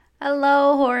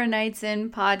Hello, Horror Nights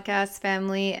In podcast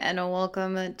family, and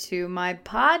welcome to my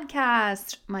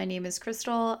podcast. My name is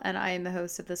Crystal, and I am the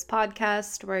host of this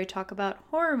podcast where I talk about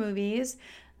horror movies,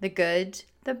 the good,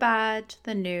 the bad,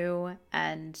 the new,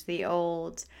 and the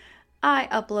old. I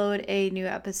upload a new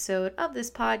episode of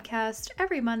this podcast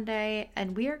every Monday,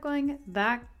 and we are going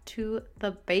back to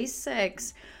the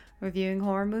basics, reviewing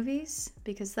horror movies,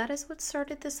 because that is what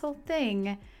started this whole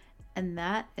thing, and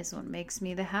that is what makes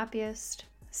me the happiest.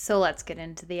 So let's get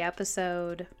into the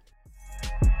episode.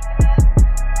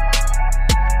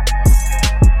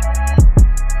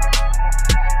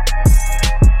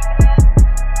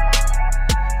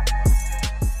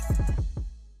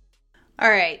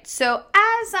 Alright, so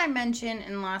as I mentioned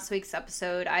in last week's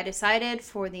episode, I decided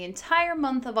for the entire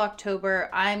month of October,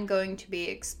 I'm going to be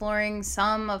exploring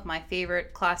some of my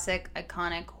favorite classic,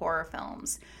 iconic horror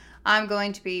films. I'm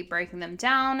going to be breaking them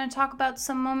down and talk about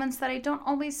some moments that I don't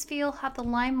always feel have the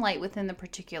limelight within the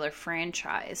particular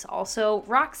franchise. Also,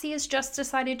 Roxy has just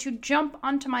decided to jump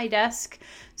onto my desk,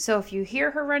 so if you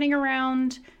hear her running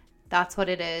around, that's what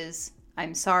it is.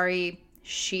 I'm sorry,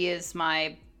 she's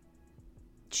my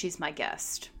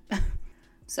guest.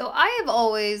 So I have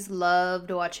always loved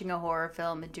watching a horror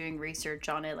film and doing research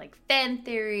on it, like fan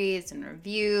theories and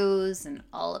reviews and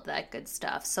all of that good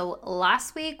stuff. So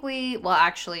last week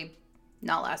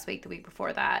not last week, the week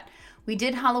before that, we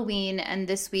did Halloween. And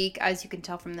this week, as you can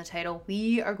tell from the title,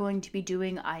 we are going to be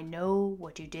doing I Know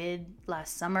What You Did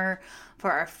Last Summer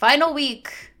for our final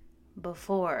week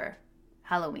before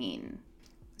Halloween.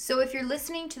 So if you're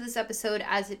listening to this episode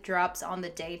as it drops on the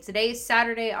day, today is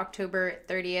Saturday, October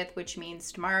 30th, which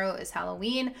means tomorrow is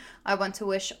Halloween. I want to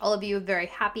wish all of you a very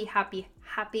happy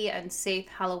and safe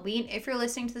Halloween. If you're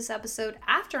listening to this episode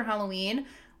after Halloween,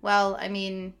 well, I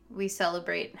mean, we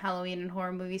celebrate Halloween and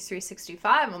Horror Movies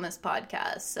 365 on this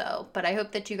podcast. But I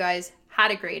hope that you guys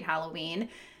had a great Halloween.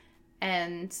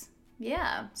 And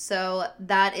yeah, so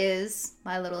that is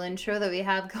my little intro that we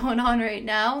have going on right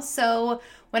now. So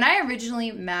when I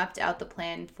originally mapped out the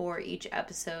plan for each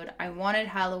episode, I wanted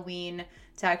Halloween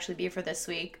to actually be for this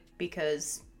week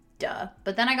because duh.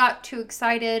 But then I got too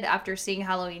excited after seeing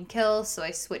Halloween Kills, so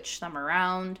I switched them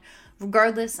around.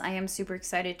 Regardless, I am super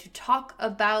excited to talk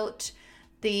about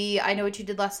the I Know What You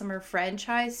Did Last Summer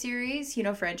franchise series,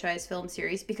 franchise film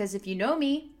series, because if you know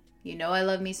me, you know I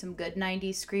love me some good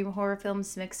 90s scream horror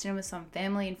films mixed in with some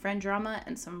family and friend drama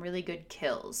and some really good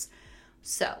kills.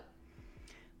 So,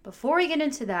 before we get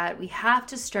into that, we have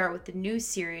to start with the new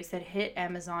series that hit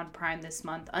Amazon Prime this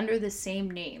month under the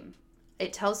same name.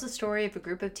 It tells the story of a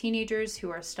group of teenagers who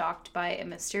are stalked by a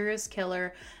mysterious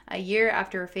killer a year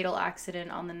after a fatal accident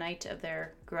on the night of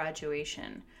their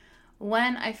graduation.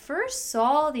 When I first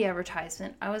saw the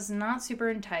advertisement, I was not super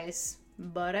enticed,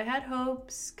 but I had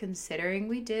hopes, considering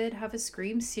we did have a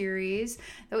Scream series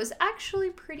that was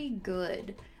actually pretty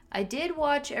good. I did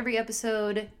watch every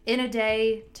episode in a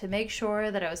day to make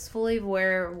sure that I was fully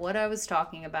aware of what I was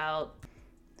talking about.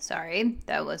 Sorry,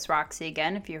 that was Roxy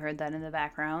again, if you heard that in the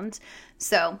background.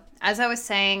 So, as I was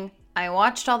saying, I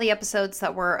watched all the episodes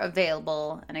that were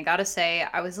available, and I gotta say,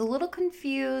 I was a little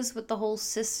confused with the whole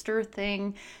sister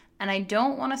thing, and I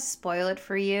don't want to spoil it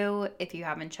for you if you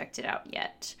haven't checked it out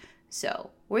yet. So,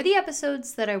 were the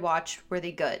episodes that I watched, were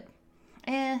they good?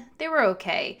 They were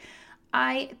okay.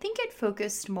 I think it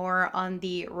focused more on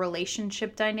the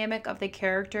relationship dynamic of the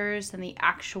characters than the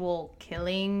actual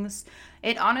killings.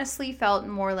 It honestly felt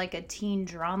more like a teen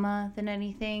drama than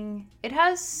anything. It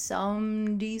has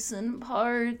some decent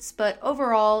parts, but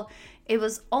overall, it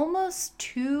was almost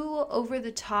too over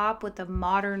the top with the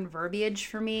modern verbiage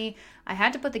for me. I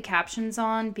had to put the captions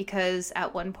on because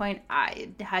at one point I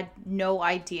had no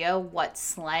idea what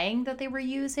slang that they were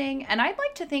using. And I'd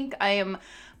like to think I am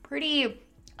pretty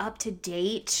up to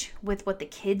date with what the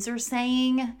kids are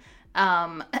saying.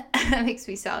 That makes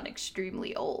me sound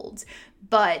extremely old.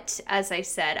 But as I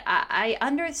said, I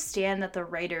understand that the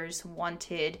writers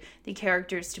wanted the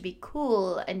characters to be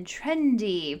cool and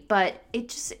trendy, but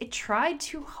it tried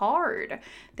too hard.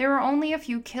 There were only a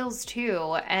few kills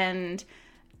too, and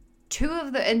two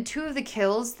of the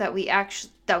kills that we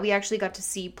actually got to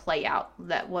see play out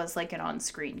that was like an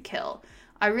on-screen kill.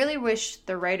 I really wish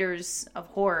the writers of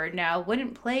horror now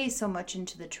wouldn't play so much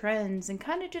into the trends and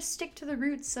kind of just stick to the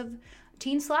roots of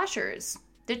teen slashers.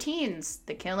 The teens,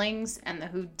 the killings, and the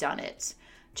whodunit.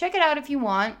 Check it out if you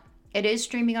want. It is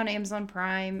streaming on Amazon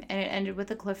Prime, and it ended with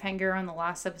a cliffhanger on the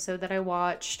last episode that I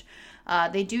watched.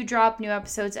 They do drop new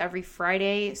episodes every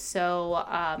Friday,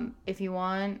 so if you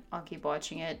want, I'll keep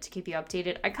watching it to keep you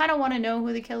updated. I kind of want to know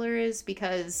who the killer is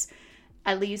because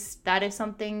at least that is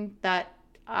something that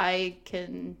I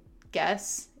can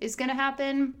guess is going to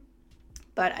happen.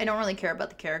 but I don't really care about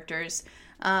the characters.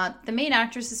 The main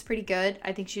actress is pretty good.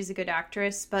 I think she's a good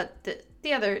actress, but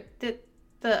the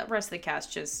rest of the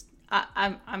cast just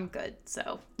I'm good.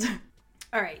 So,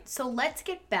 all right. So let's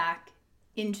get back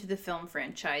into the film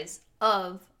franchise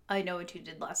of I Know What You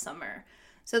Did Last Summer.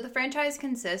 So the franchise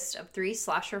consists of 3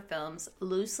 slasher films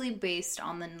loosely based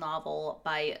on the novel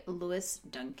by Lewis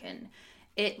Duncan.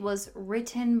 It was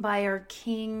written by our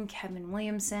king, Kevin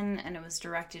Williamson, and it was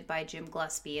directed by Jim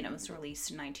Gillespie, and it was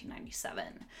released in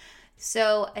 1997.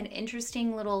 So an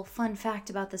interesting little fun fact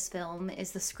about this film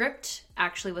is the script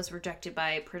actually was rejected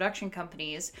by production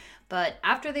companies, but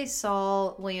after they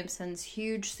saw Williamson's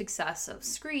huge success of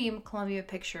Scream, Columbia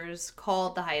Pictures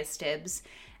called the highest dibs.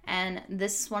 And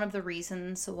this is one of the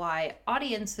reasons why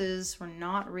audiences were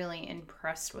not really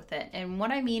impressed with it. And what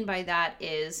I mean by that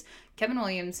is Kevin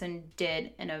Williamson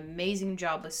did an amazing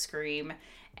job with Scream,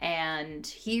 and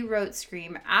he wrote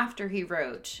Scream after he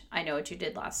wrote I Know What You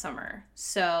Did Last Summer.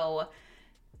 So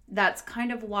that's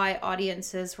kind of why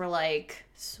audiences were like,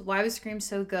 why was Scream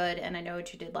so good and I Know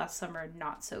What You Did Last Summer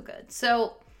not so good?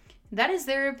 So that is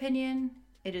their opinion.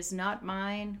 It is not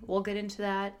mine. We'll get into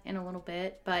that in a little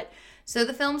bit. But so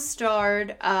the film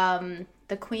starred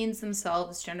the queens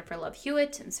themselves, Jennifer Love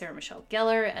Hewitt and Sarah Michelle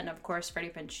Gellar, and of course Freddie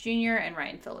Prinze Jr. and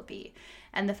Ryan Phillippe.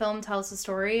 And the film tells the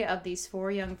story of these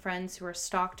 4 young friends who were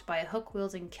stalked by a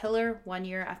hook-wielding killer 1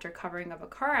 year after covering up a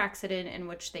car accident in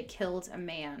which they killed a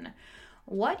man.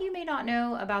 What you may not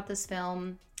know about this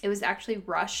film, it was actually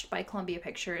rushed by Columbia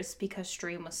Pictures because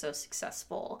Scream was so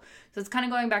successful. So it's kind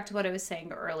of going back to what I was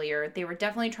saying earlier. They were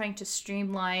definitely trying to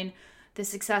streamline the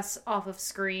success off of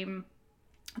Scream.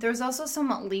 There was also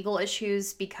some legal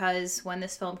issues because when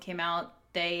this film came out,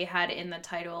 they had in the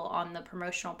title on the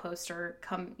promotional poster,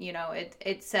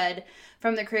 it said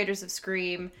from the creators of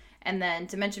Scream, and then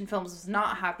Dimension Films was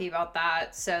not happy about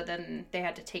that. So then they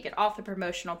had to take it off the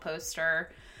promotional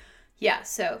poster. Yeah,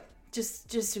 so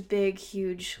just a big,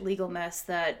 huge legal mess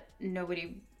that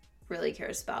nobody really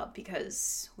cares about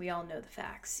because we all know the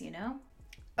facts, you know?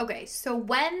 Okay, so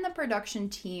when the production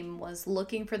team was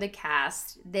looking for the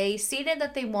cast, they stated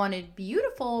that they wanted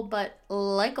beautiful but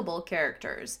likable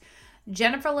characters.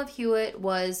 Jennifer Love Hewitt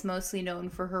was mostly known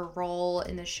for her role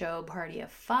in the show Party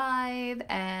of Five,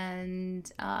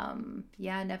 and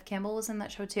Neve Campbell was in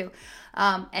that show too.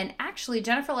 And actually,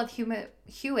 Jennifer Love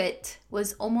Hewitt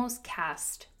was almost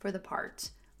cast for the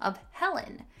part of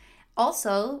Helen.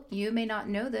 Also, you may not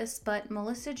know this, but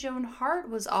Melissa Joan Hart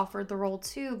was offered the role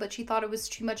too, but she thought it was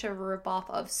too much of a ripoff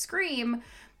of Scream.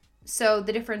 So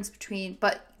the difference between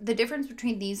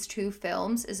these 2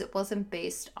 films is it wasn't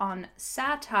based on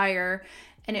satire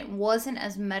and it wasn't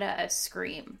as meta as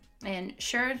Scream. And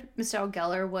Sarah Michelle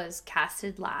Gellar was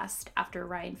casted last after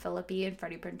Ryan Phillippe and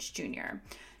Freddie Prinze Jr.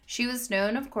 She was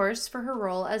known, of course, for her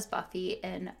role as Buffy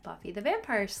in Buffy the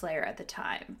Vampire Slayer at the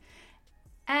time.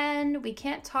 And we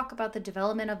can't talk about the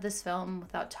development of this film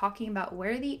without talking about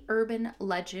where the urban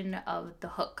legend of the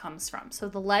hook comes from. So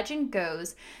the legend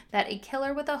goes that a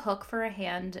killer with a hook for a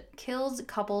hand killed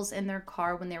couples in their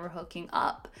car when they were hooking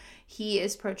up. He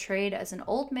is portrayed as an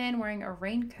old man wearing a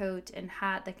raincoat and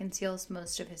hat that conceals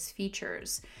most of his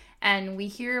features. And we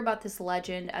hear about this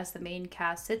legend as the main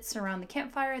cast sits around the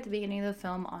campfire at the beginning of the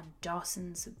film on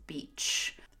Dawson's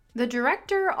Beach. The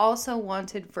director also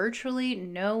wanted virtually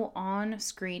no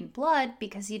on-screen blood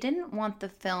because he didn't want the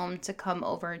film to come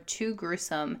over too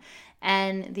gruesome,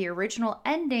 and the original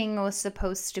ending was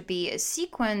supposed to be a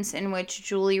sequence in which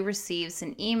Julie receives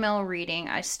an email reading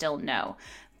 "I Still Know,"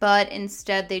 but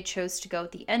instead they chose to go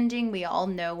with the ending we all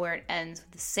know, where it ends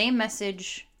with the same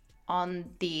message on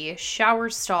the shower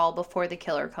stall before the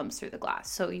killer comes through the glass.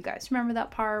 So you guys remember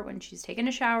that part when she's taking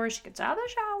a shower, she gets out of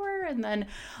the shower, and then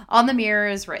on the mirror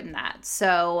is written that.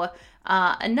 So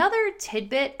another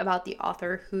tidbit about the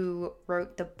author who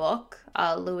wrote the book,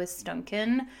 Lewis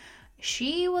Duncan,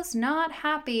 she was not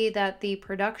happy that the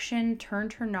production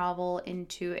turned her novel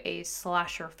into a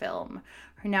slasher film.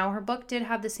 Now, her book did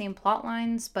have the same plot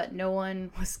lines, but no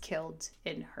one was killed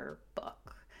in her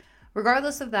book.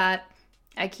 Regardless of that,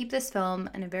 I keep this film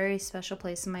in a very special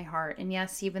place in my heart. And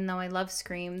yes, even though I love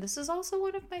Scream, this is also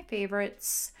one of my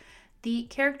favorites. The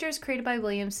characters created by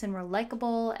Williamson were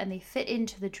likable and they fit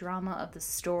into the drama of the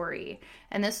story.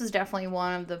 And this was definitely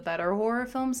one of the better horror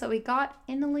films that we got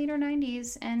in the later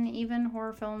 90s and even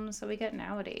horror films that we get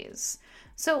nowadays.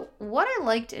 So what I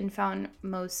liked and found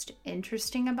most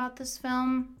interesting about this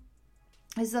film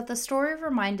is that the story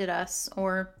reminded us,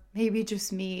 or maybe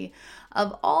just me,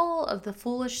 of all of the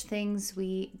foolish things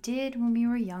we did when we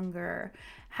were younger.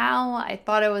 How I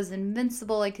thought I was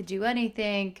invincible, I could do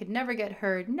anything, could never get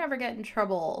hurt, never get in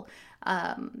trouble.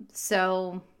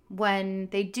 So When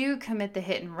they do commit the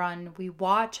hit and run, we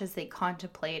watch as they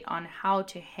contemplate on how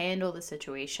to handle the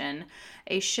situation.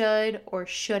 A should or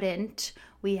shouldn't,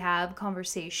 we have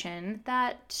conversation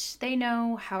that they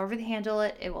know however they handle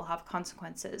it, it will have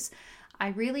consequences. I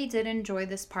really did enjoy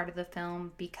this part of the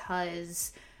film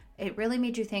because it really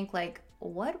made you think, like,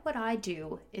 what would I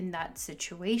do in that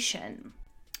situation?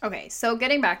 Okay, so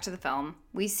getting back to the film,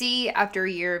 we see after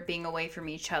a year of being away from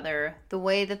each other, the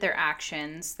way that their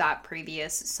actions that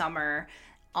previous summer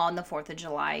on the 4th of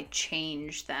July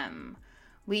changed them.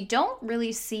 We don't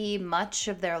really see much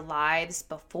of their lives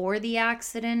before the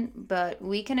accident, but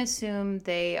we can assume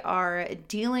they are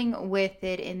dealing with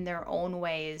it in their own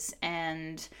ways.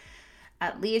 And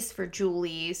at least for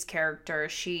Julie's character,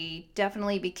 she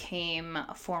definitely became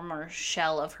a former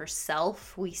shell of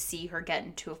herself. We see her get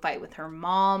into a fight with her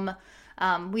mom.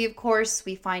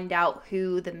 We find out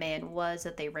who the man was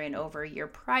that they ran over a year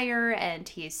prior, and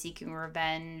he is seeking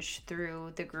revenge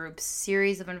through the group's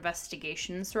series of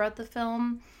investigations throughout the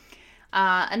film.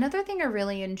 Another thing I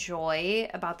really enjoy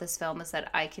about this film is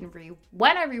that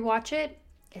when I rewatch it,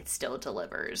 it still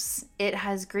delivers. It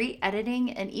has great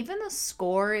editing, and even the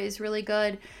score is really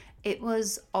good. It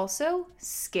was also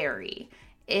scary.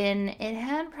 And it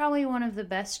had probably one of the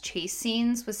best chase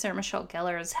scenes with Sarah Michelle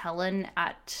Gellar as Helen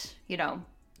at,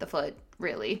 the foot,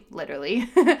 really, literally.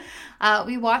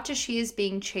 We watch as she is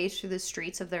being chased through the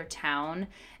streets of their town,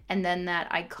 and then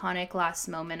that iconic last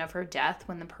moment of her death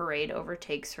when the parade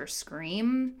overtakes her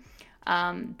scream.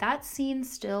 That scene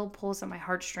still pulls at my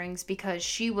heartstrings because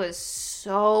she was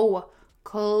so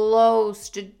close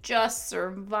to just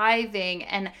surviving,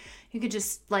 and you could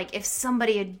just, like, if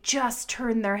somebody had just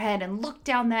turned their head and looked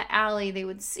down that alley, they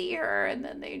would see her, and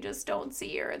then they just don't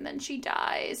see her, and then she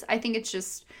dies. I think it's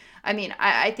just,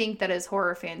 I think that as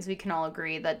horror fans, we can all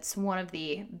agree that's one of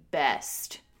the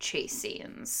best chase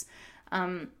scenes.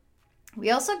 We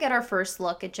also get our first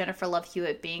look at Jennifer Love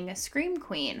Hewitt being a scream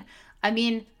queen.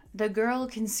 The girl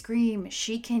can scream,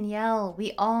 she can yell.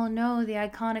 We all know the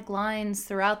iconic lines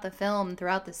throughout the film,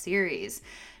 throughout the series.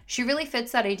 She really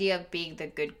fits that idea of being the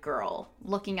good girl,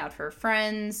 looking out for her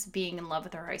friends, being in love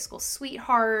with her high school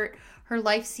sweetheart. Her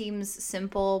life seems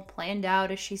simple, planned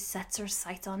out as she sets her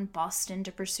sights on Boston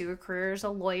to pursue a career as a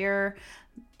lawyer.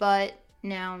 But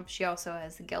now she also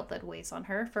has the guilt that weighs on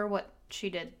her for what she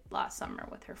did last summer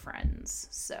with her friends.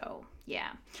 So,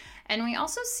 yeah. And we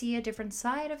also see a different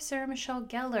side of Sarah Michelle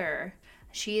Gellar.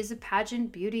 She is a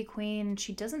pageant beauty queen.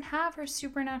 She doesn't have her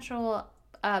supernatural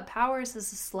powers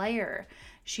as a slayer.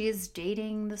 She is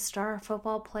dating the star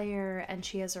football player, and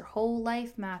she has her whole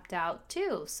life mapped out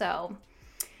too. So,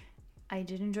 I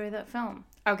did enjoy that film.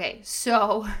 Okay,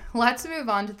 so let's move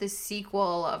on to the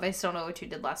sequel of I Still Know What You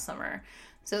Did Last Summer.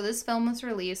 So this film was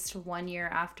released 1 year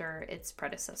after its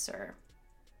predecessor.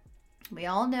 We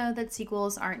all know that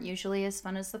sequels aren't usually as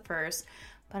fun as the first,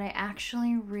 but I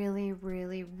actually really,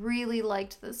 really, really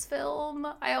liked this film.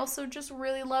 I also just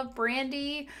really love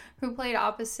Brandy, who played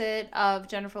opposite of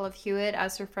Jennifer Love Hewitt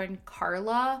as her friend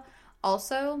Carla.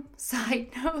 Also, side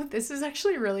note, this is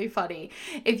actually really funny.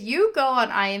 If you go on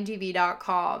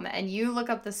imdb.com and you look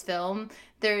up this film,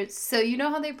 you know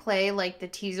how they play like the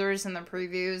teasers and the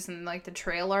previews and like the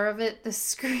trailer of it? The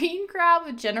screen grab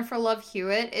of Jennifer Love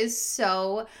Hewitt is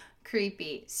so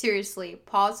creepy. Seriously,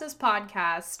 pause this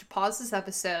podcast, pause this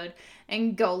episode,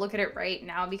 and go look at it right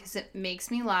now because it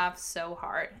makes me laugh so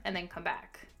hard, and then come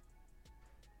back.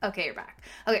 Okay, you're back.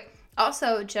 Okay,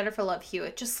 also, Jennifer Love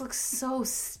Hewitt just looks so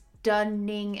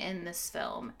stunning in this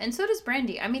film, and so does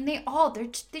Brandy.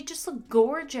 They just look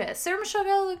gorgeous. Sarah Michelle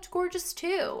Gellar looked gorgeous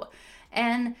too.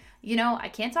 And, I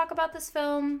can't talk about this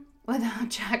film without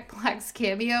Jack Black's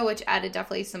cameo, which added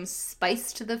definitely some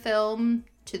spice to the film,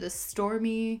 to the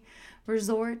stormy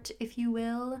resort, if you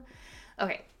will.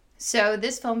 Okay, so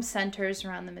this film centers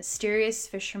around the mysterious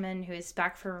fisherman who is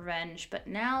back for revenge, but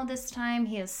now this time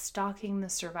he is stalking the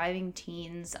surviving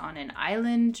teens on an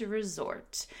island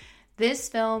resort. This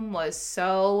film was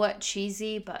so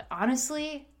cheesy, but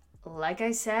honestly, like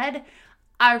I said,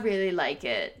 I really like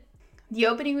it. The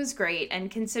opening was great,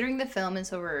 and considering the film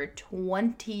is over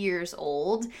 20 years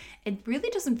old, it really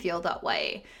doesn't feel that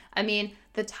way.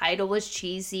 The title was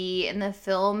cheesy, and the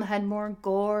film had more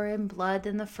gore and blood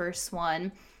than the first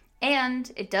one.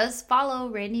 And it does follow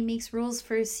Randy Meek's rules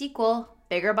for a sequel: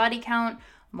 bigger body count,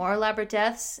 more elaborate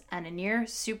deaths, and a near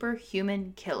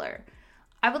superhuman killer.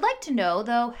 I would like to know,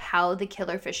 though, how the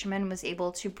killer fisherman was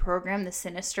able to program the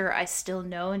sinister I Still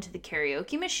Know into the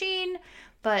karaoke machine,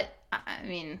 but,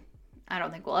 I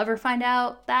don't think we'll ever find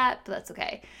out that, but that's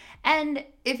okay. And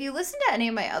if you listen to any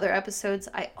of my other episodes,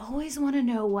 I always want to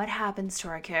know what happens to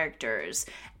our characters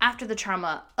after the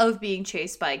trauma of being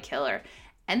chased by a killer.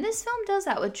 And this film does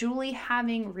that with Julie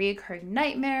having reoccurring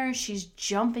nightmares. She's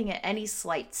jumping at any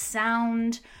slight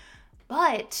sound.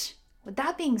 But with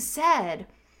that being said,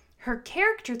 her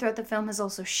character throughout the film has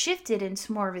also shifted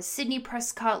into more of a Sidney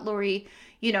Prescott, Laurie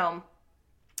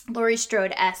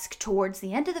Strode-esque towards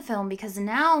the end of the film, because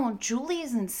now Julie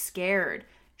isn't scared.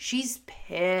 She's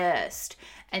pissed.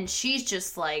 And she's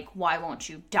just like, why won't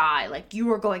you die? Like,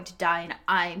 you are going to die and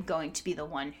I'm going to be the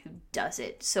one who does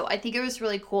it. So I think it was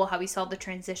really cool how we saw the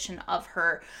transition of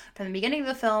her from the beginning of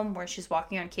the film where she's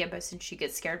walking on campus and she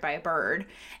gets scared by a bird.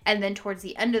 And then towards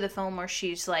the end of the film where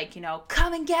she's like,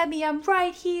 come and get me. I'm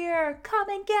right here. Come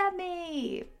and get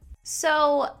me.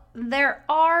 So there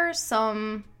are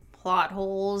some plot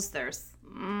holes. There's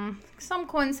some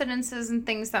coincidences and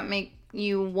things that make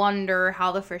you wonder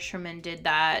how the fisherman did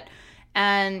that.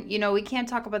 And, we can't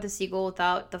talk about the sequel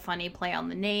without the funny play on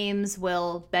the names.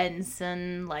 Will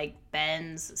Benson, like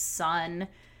Ben's son.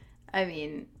 I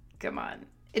mean, come on.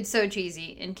 It's so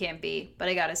cheesy and campy, but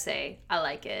I gotta say, I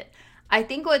like it. I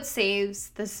think what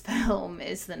saves this film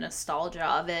is the nostalgia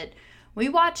of it. We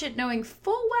watch it knowing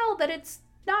full well that it's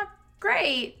not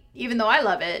great, even though I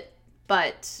love it.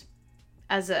 But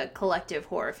as a collective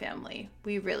horror family,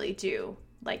 we really do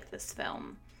like this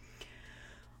film.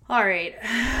 All right,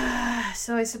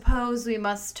 so I suppose we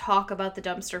must talk about the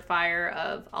dumpster fire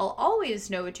of I'll Always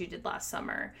Know What You Did Last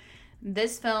Summer.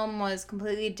 This film was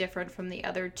completely different from the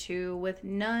other two with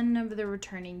none of the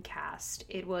returning cast.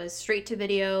 It was straight to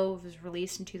video. It was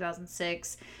released in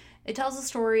 2006. It tells the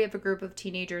story of a group of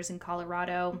teenagers in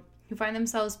Colorado who find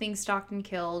themselves being stalked and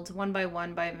killed one by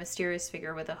a mysterious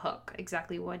figure with a hook,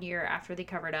 exactly 1 year after they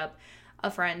covered up a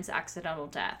friend's accidental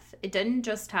death. It didn't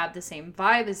just have the same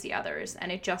vibe as the others,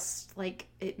 and it just,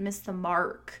 it missed the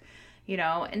mark,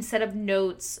 Instead of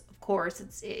notes, of course,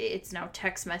 it's now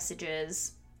text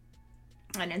messages,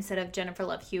 and instead of Jennifer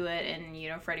Love Hewitt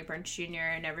and, Freddie Prinze Jr.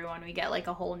 and everyone, we get,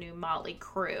 a whole new motley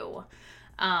crew.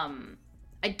 I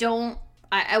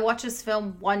watched this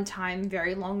film one time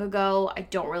very long ago. I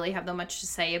don't really have that much to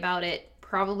say about it.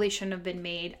 Probably shouldn't have been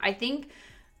made. I think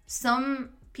some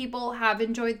people have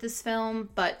enjoyed this film,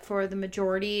 but for the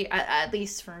majority, at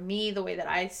least for me, the way that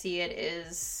I see it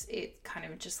is it kind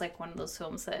of just like one of those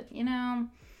films that,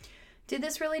 did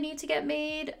this really need to get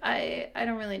made? I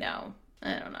don't really know.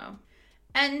 I don't know.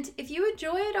 And if you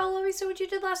enjoyed I'll Always Know What You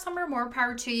Did Last Summer, more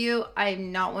power to you.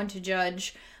 I'm not one to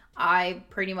judge. I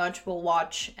pretty much will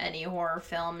watch any horror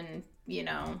film and,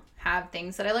 have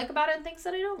things that I like about it and things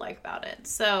that I don't like about it.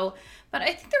 So, but I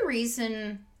think the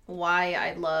reason why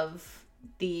I love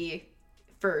the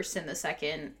first and the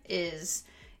second is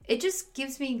it just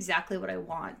gives me exactly what I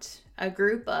want. A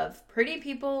group of pretty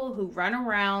people who run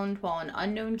around while an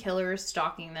unknown killer is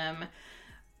stalking them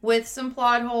with some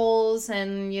plot holes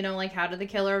and, how did the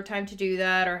killer have time to do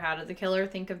that? Or how did the killer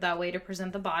think of that way to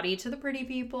present the body to the pretty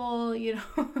people?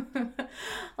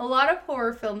 A lot of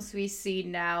horror films we see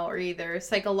now are either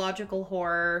psychological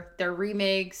horror, they're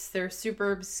remakes, they're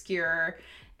super obscure.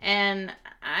 And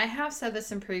I have said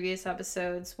this in previous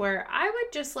episodes where I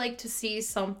would just like to see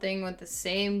something with the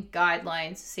same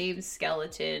guidelines, same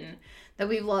skeleton that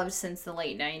we've loved since the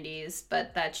late 90s.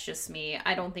 But that's just me.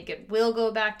 I don't think it will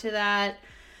go back to that.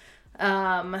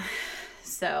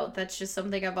 So that's just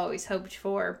something I've always hoped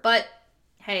for. But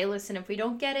hey, listen, if we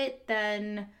don't get it,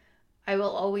 then I will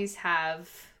always have,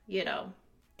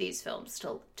 these films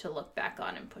to look back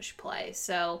on and push play.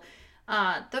 So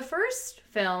the first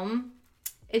film,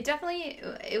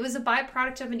 it was a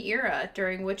byproduct of an era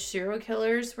during which serial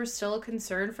killers were still a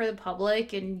concern for the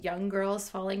public and young girls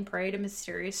falling prey to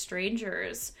mysterious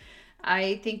strangers.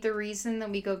 I think the reason that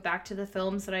we go back to the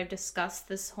films that I've discussed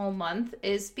this whole month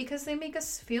is because they make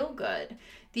us feel good.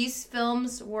 These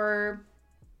films were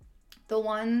the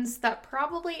ones that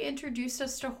probably introduced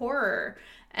us to horror.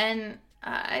 And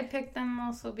I picked them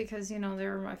also because, they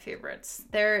were my favorites.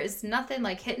 There is nothing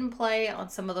like hit and play on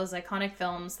some of those iconic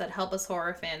films that help us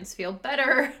horror fans feel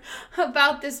better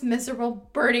about this miserable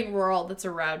burning world that's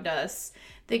around us.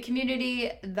 The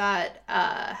community that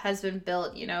has been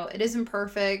built, it isn't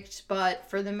perfect, but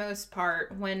for the most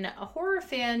part, when a horror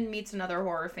fan meets another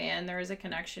horror fan, there is a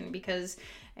connection because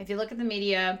if you look at the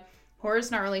media, horror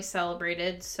is not really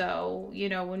celebrated. So,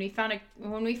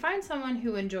 when we find someone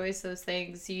who enjoys those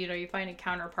things, you find a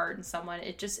counterpart in someone,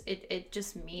 it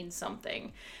just means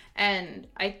something. And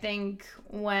I think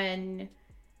when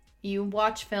you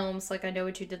watch films like I Know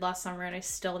What You Did Last Summer and I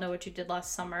Still Know What You Did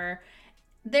Last Summer,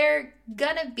 they're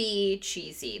gonna be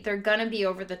cheesy. They're gonna be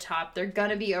over the top. They're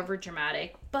gonna be over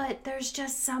dramatic. But there's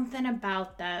just something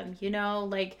about them, you know?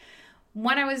 Like,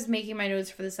 when I was making my notes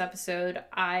for this episode,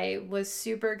 I was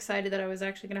super excited that I was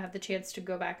actually gonna have the chance to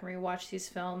go back and rewatch these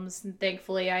films. And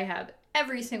thankfully, I have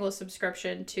every single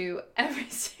subscription to every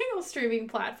single streaming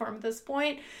platform at this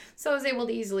point. So I was able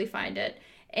to easily find it.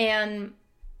 And,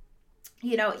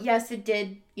 you know, yes, it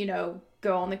did, you know,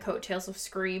 go on the coattails of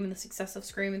Scream and the success of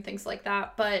Scream and things like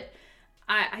that. But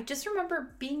I just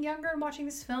remember being younger and watching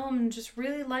this film and just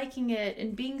really liking it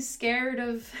and being scared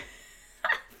of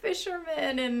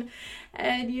fishermen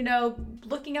and you know,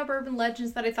 looking up urban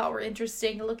legends that I thought were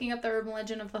interesting, looking up the urban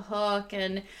legend of the Hook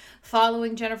and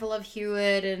following Jennifer Love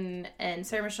Hewitt and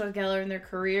Sarah Michelle Gellar in their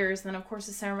careers. And then of course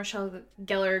Sarah Michelle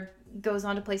Gellar goes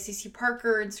on to play Cece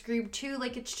Parker in Scream 2.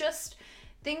 Like, it's just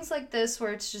things like this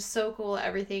where it's just so cool.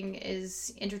 Everything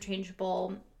is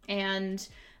interchangeable. And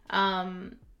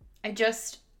I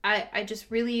just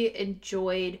really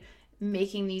enjoyed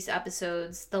making these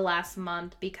episodes the last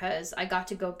month because I got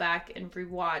to go back and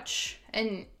rewatch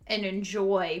and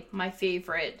enjoy my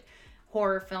favorite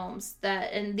horror films.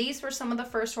 And these were some of the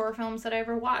first horror films that I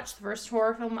ever watched. The first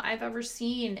horror film I've ever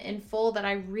seen in full that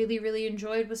I really, really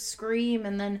enjoyed was Scream.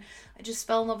 And then I just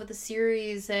fell in love with the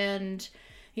series. And,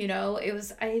 you know,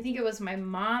 I think it was my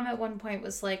mom at one point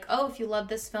was like, oh, if you love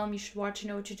this film, you should watch You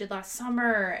Know What You Did Last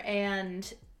Summer.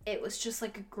 And it was just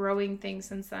like a growing thing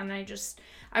since then.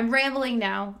 I'm rambling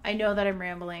now. I know that I'm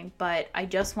rambling, but I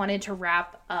just wanted to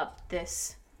wrap up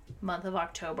this month of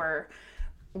October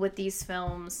with these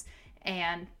films.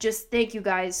 And just thank you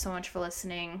guys so much for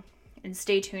listening. And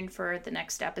stay tuned for the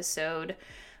next episode.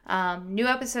 New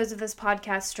episodes of this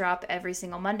podcast drop every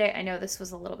single Monday. I know this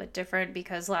was a little bit different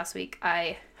because last week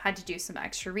I had to do some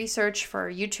extra research for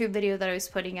a YouTube video that I was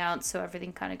putting out, so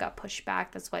everything kind of got pushed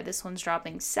back. That's why this one's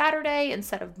dropping Saturday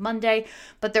instead of Monday,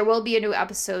 but there will be a new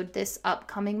episode this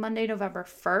upcoming Monday, November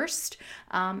 1st.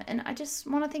 And I just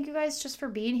want to thank you guys just for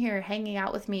being here, hanging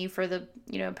out with me for the,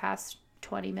 you know, past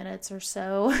 20 minutes or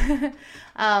so.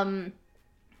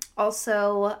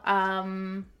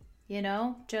 You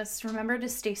know, just remember to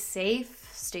stay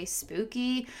safe, stay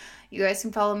spooky. You guys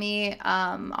can follow me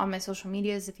on my social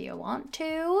medias if you want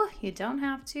to. You don't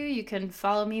have to. You can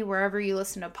follow me wherever you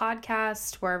listen to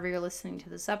podcasts, wherever you're listening to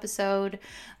this episode.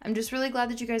 I'm just really glad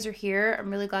that you guys are here. I'm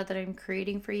really glad that I'm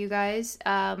creating for you guys.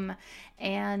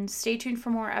 And stay tuned for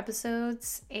more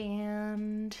episodes.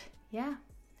 And yeah.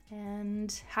 And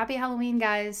happy Halloween,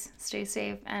 guys. Stay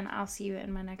safe, and I'll see you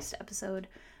in my next episode.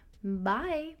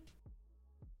 Bye.